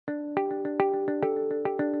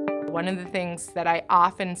One of the things that I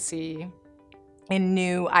often see in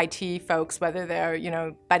new IT folks, whether they're,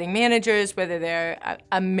 budding managers, whether they're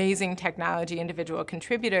amazing technology individual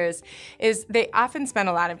contributors, is they often spend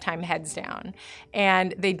a lot of time heads down,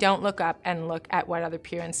 and they don't look up and look at what other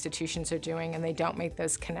peer institutions are doing, and they don't make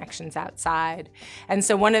those connections outside. And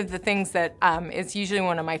so one of the things that is usually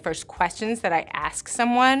one of my first questions that I ask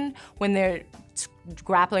someone when they're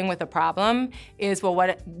grappling with a problem is, well,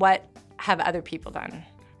 what have other people done?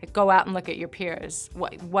 Go out and look at your peers.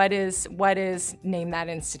 What is name that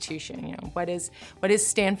institution? What is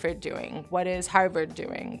Stanford doing? What is Harvard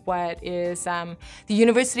doing? What is the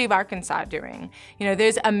University of Arkansas doing?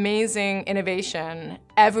 There's amazing innovation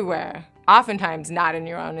everywhere, oftentimes not in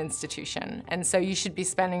your own institution. And so you should be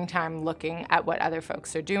spending time looking at what other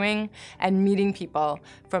folks are doing and meeting people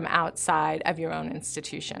from outside of your own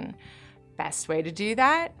institution. Best way to do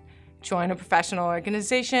that: join a professional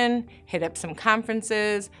organization, hit up some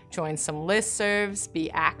conferences, join some listservs, be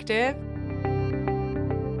active.